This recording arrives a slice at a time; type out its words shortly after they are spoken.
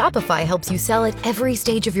Shopify helps you sell at every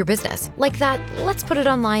stage of your business. Like that, let's put it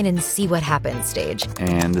online and see what happens stage.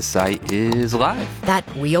 And the site is live.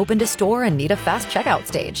 That we opened a store and need a fast checkout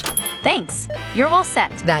stage. Thanks. You're all set.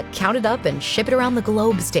 That count it up and ship it around the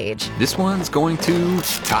globe stage. This one's going to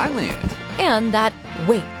Thailand. And that,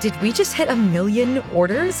 wait, did we just hit 1 million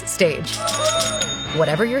orders stage?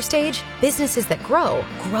 Whatever your stage, businesses that grow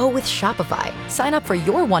with Shopify. Sign up for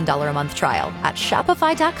your $1 a month trial at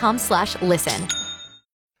shopify.com/listen.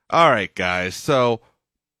 All right, guys. So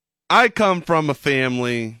I come from a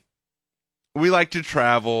family. We like to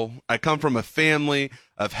travel. I come from a family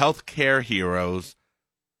of healthcare heroes,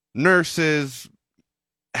 nurses,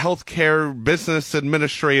 healthcare business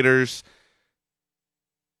administrators.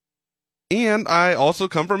 And I also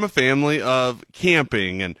come from a family of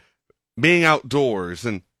camping and being outdoors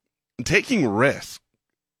and taking risks.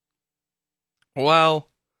 Well,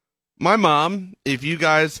 my mom, if you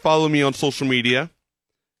guys follow me on social media,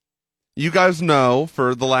 you guys know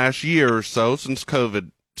for the last year or so since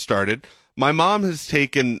COVID started, my mom has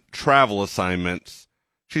taken travel assignments.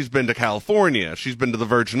 She's been to California. She's been to the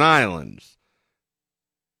Virgin Islands.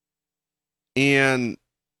 And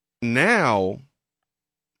now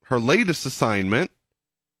her latest assignment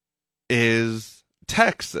is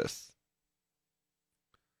Texas.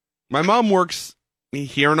 My mom works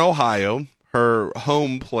here in Ohio, her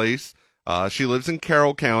home place. She lives in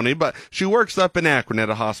Carroll County, but she works up in Akron at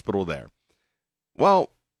a hospital there.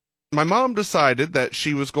 Well, my mom decided that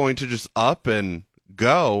she was going to just up and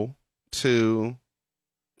go to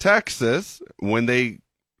Texas when they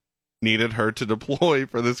needed her to deploy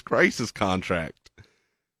for this crisis contract.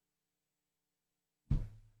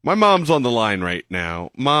 My mom's on the line right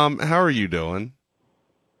now. Mom, how are you doing?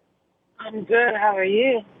 I'm good. How are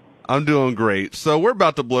you? I'm doing great. So we're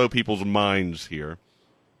about to blow people's minds here.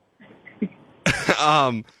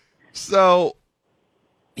 So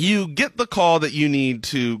you get the call that you need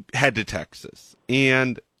to head to Texas,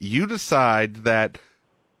 and you decide that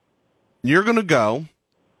you're going to go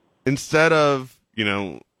instead of,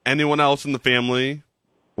 anyone else in the family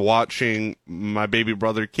watching my baby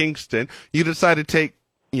brother Kingston. You decide to take,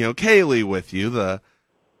 Kaylee with you, the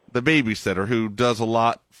babysitter who does a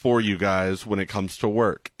lot for you guys when it comes to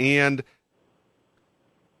work. And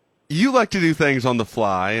you like to do things on the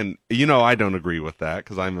fly, and I don't agree with that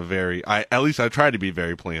because at least I try to be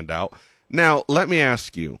very planned out. Now, let me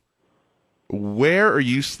ask you, where are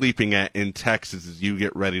you sleeping at in Texas as you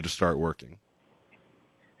get ready to start working?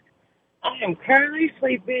 I am currently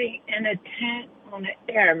sleeping in a tent on an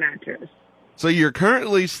air mattress. So you're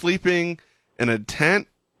currently sleeping in a tent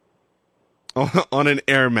on an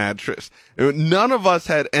air mattress. None of us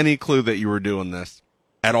had any clue that you were doing this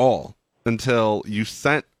at all until you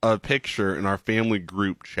sent a picture in our family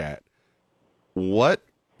group chat. What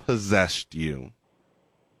possessed you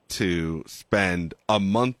to spend a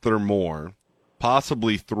month or more,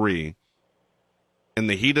 possibly 3, in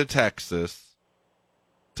the heat of Texas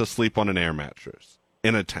to sleep on an air mattress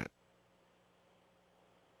in a tent?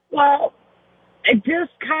 Well, it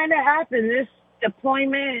just kind of happened. This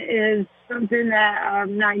deployment is something that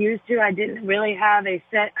I'm not used to. I didn't really have a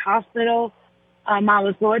set hospital I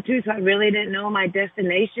was going to, so I really didn't know my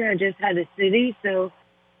destination. I just had a city. So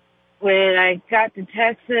when I got to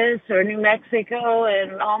Texas or New Mexico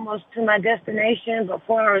and almost to my destination, but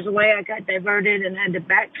 4 hours away, I got diverted and had to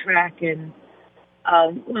backtrack. And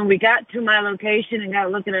when we got to my location and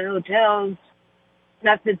got looking at hotels,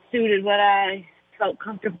 nothing suited what I felt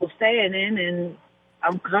comfortable staying in. And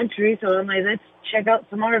I'm country, so I'm like, let's check out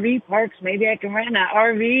some RV parks. Maybe I can rent an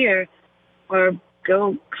RV or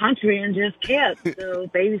go country and just camp. So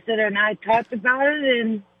babysitter and I talked about it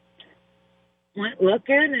and went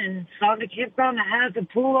looking and found a campground that has a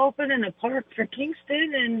pool open and a park for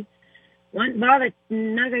Kingston, and went and bought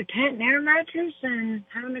another tent and air mattress and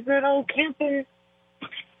having a good old camping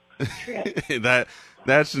trip.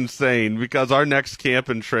 That's insane, because our next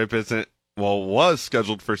camping trip was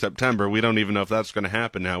scheduled for September. We don't even know if that's going to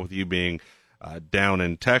happen now with you being down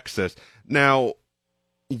in Texas. Now,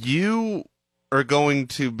 you are going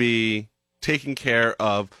to be taking care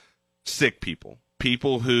of sick people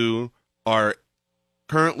who are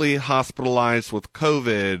currently hospitalized with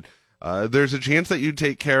COVID. There's a chance that you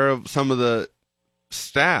take care of some of the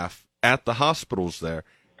staff at the hospitals there.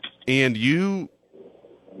 And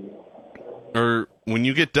when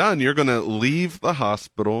you get done, you're going to leave the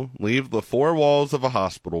hospital, leave the 4 walls of a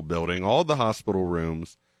hospital building, all the hospital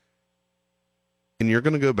rooms, and you're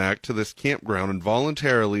going to go back to this campground and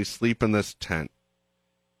voluntarily sleep in this tent.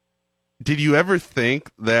 Did you ever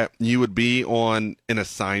think that you would be on an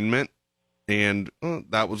assignment and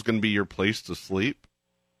that was going to be your place to sleep?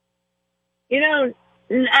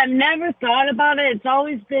 I've never thought about it. It's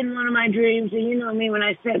always been one of my dreams. And you know me, when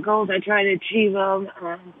I set goals, I try to achieve them.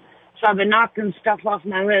 So I've been knocking stuff off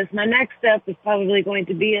my list. My next step is probably going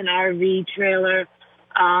to be an RV trailer.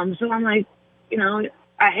 So I'm like, you know,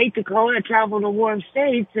 I hate to call it. I travel to warm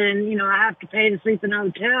states and, you know, I have to pay to sleep in a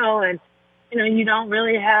hotel. And, you know, you don't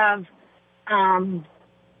really have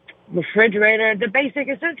refrigerator, the basic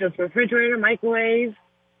essentials, refrigerator, microwave,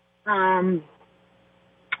 all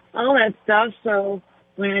that stuff. So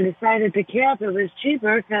when I decided to camp, it was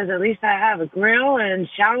cheaper because at least I have a grill and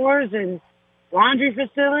showers and laundry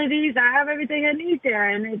facilities. I have everything I need there,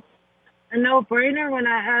 and it's a no-brainer when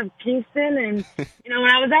I have Kingston. And, you know,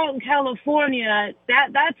 when I was out in California,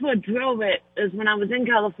 that's what drove it, is when I was in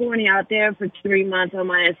California out there for 3 months on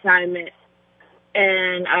my assignment,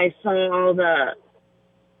 and I saw all the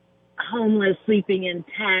homeless sleeping in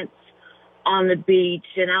tents on the beach,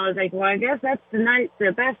 and I was like, well, I guess that's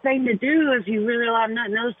the best thing to do if you really have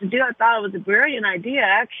nothing else to do. I thought it was a brilliant idea,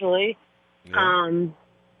 actually. Yeah.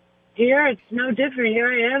 Here, it's no different. Here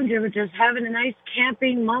I am, just having a nice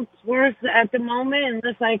camping month's worth at the moment,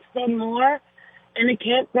 unless I extend more in a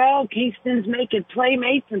campground. Kingston's making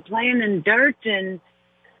playmates and playing in dirt and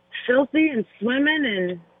filthy and swimming,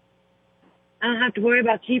 and I don't have to worry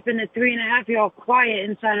about keeping a 3.5-year-old quiet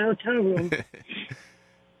inside a hotel room.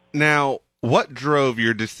 Now, what drove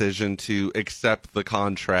your decision to accept the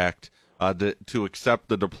contract, to accept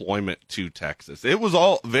the deployment to Texas? It was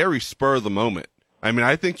all very spur of the moment. I mean,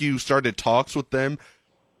 I think you started talks with them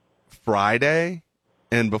Friday,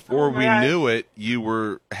 and before we knew it, you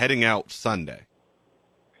were heading out Sunday.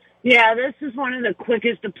 Yeah, this is one of the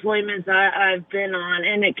quickest deployments I've been on,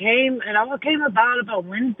 and it all came about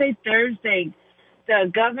Wednesday, Thursday.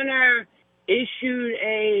 The governor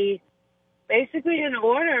issued basically an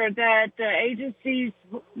order that the agencies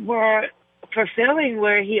were fulfilling,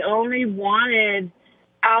 where he only wanted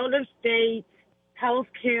out-of-state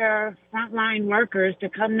healthcare frontline workers to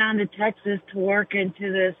come down to Texas to work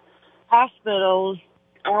into this hospitals,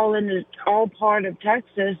 all part of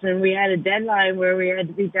Texas. And we had a deadline where we had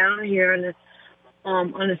to be down here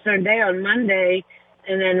on a certain day, on Monday.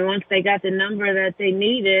 And then once they got the number that they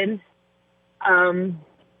needed, then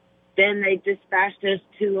they dispatched us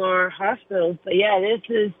to our hospitals. But yeah,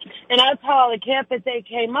 and that's how the campus day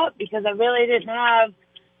came up, because I really didn't have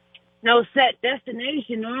no set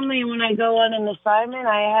destination. Normally when I go on an assignment,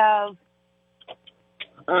 I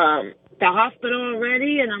have the hospital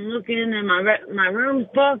already, and I'm looking and my room's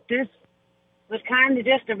booked. This was kind of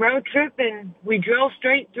just a road trip, and we drove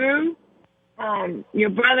straight through. Your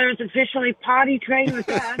brother is officially potty trained with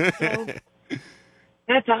that, so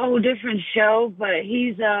that's a whole different show. But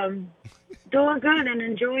he's doing good and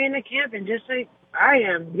enjoying the camping, just like I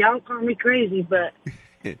am. Y'all call me crazy, but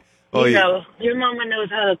Oh, you know, your mama knows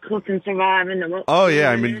how to cook and survive in the. Oh yeah,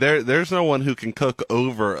 I mean there's no one who can cook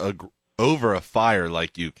over a fire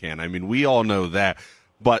like you can. I mean, we all know that.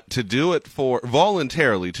 But to do it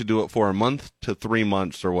voluntarily, to do it for a month to 3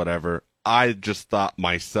 months or whatever, I just thought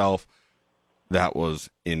myself that was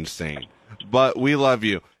insane. But we love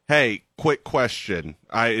you. Hey, quick question.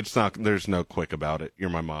 There's no quick about it.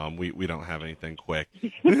 You're my mom. We don't have anything quick.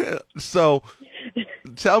 So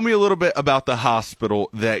tell me a little bit about the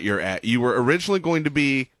hospital that you're at. You were originally going to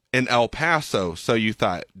be in El Paso, so you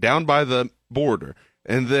thought down by the border.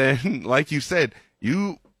 And then, like you said,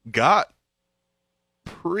 you got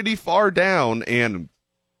pretty far down, and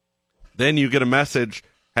then you get a message,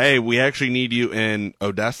 hey, we actually need you in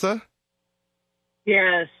Odessa?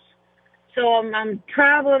 Yes. So I'm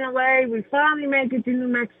traveling away. We finally make it to New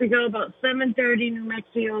Mexico, about 7:30 New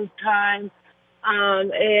Mexico's time,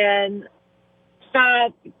 and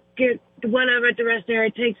stop, get whatever at the rest area,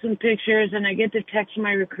 take some pictures, and I get to text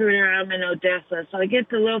my recruiter I'm in Odessa. So I get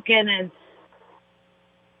to look in and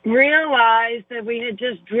realize that we had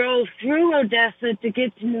just drove through Odessa to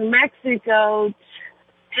get to New Mexico,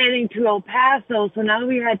 heading to El Paso. So now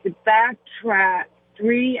we had to backtrack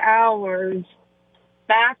 3 hours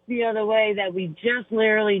back the other way that we just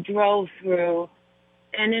literally drove through.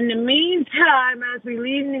 And in the meantime, as we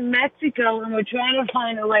leave New Mexico and we're trying to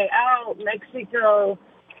find a way out, Mexico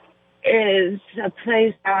is a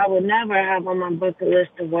place I would never have on my bucket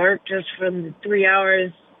list to work, just from the 3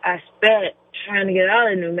 hours I spent trying to get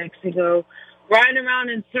out of New Mexico. Riding around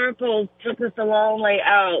in circles took us a long way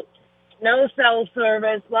out. No cell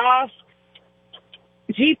service, lost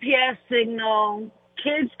GPS signal,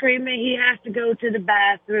 kid screaming he has to go to the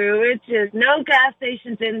bathroom. It's just no gas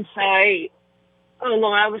stations in sight. Oh,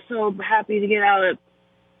 Lord, I was so happy to get out of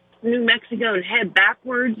New Mexico and head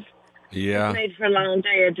backwards. Yeah. It made for a long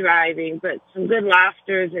day of driving, but some good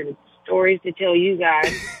laughters and stories to tell you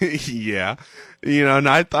guys. Yeah. And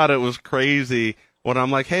I thought it was crazy when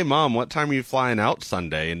I'm like, hey, Mom, what time are you flying out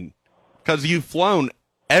Sunday? And because you've flown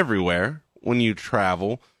everywhere when you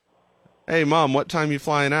travel. Hey, Mom, what time are you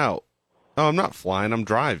flying out? Oh, I'm not flying. I'm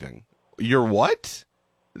driving. You're what?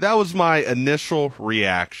 That was my initial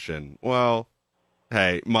reaction. Well,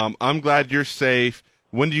 hey, Mom, I'm glad you're safe.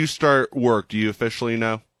 When do you start work? Do you officially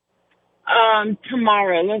know?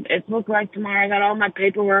 Tomorrow. It looks like tomorrow. I got all my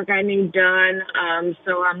paperwork I need done.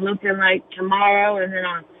 So I'm looking like tomorrow, and then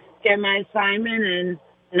I'll get my assignment and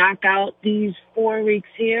knock out these 4 weeks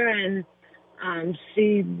here and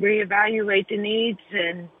reevaluate the needs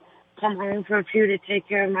and come home for a few to take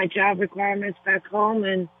care of my job requirements back home.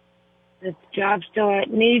 And if the job still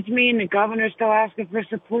needs me and the governor's still asking for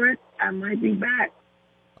support, I might be back.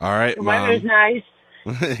 All right, the Mom. weather's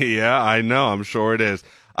nice. Yeah, I know. I'm sure it is.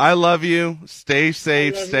 I love you. Stay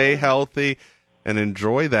safe, stay healthy, and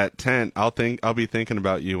enjoy that tent. I'll be thinking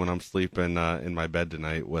about you when I'm sleeping in my bed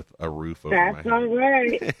tonight with a roof over my head. That's all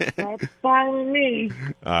right. That's fine with me.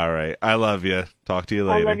 All right. I love you. Talk to you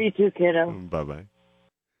later. I love you too, kiddo. Bye-bye.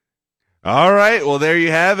 All right. Well, there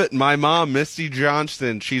you have it. My mom, Misti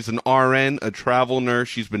Johnson. She's an RN, a travel nurse.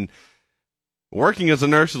 She's been working as a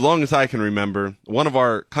nurse as long as I can remember. One of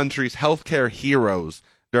our country's healthcare heroes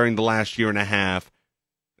during the last year and a half.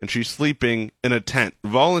 And she's sleeping in a tent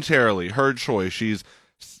voluntarily, her choice. She's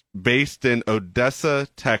based in Odessa,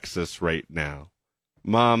 Texas right now.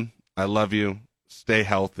 Mom, I love you. Stay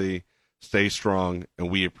healthy, stay strong, and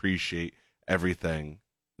we appreciate everything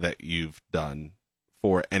that you've done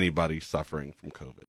for anybody suffering from COVID.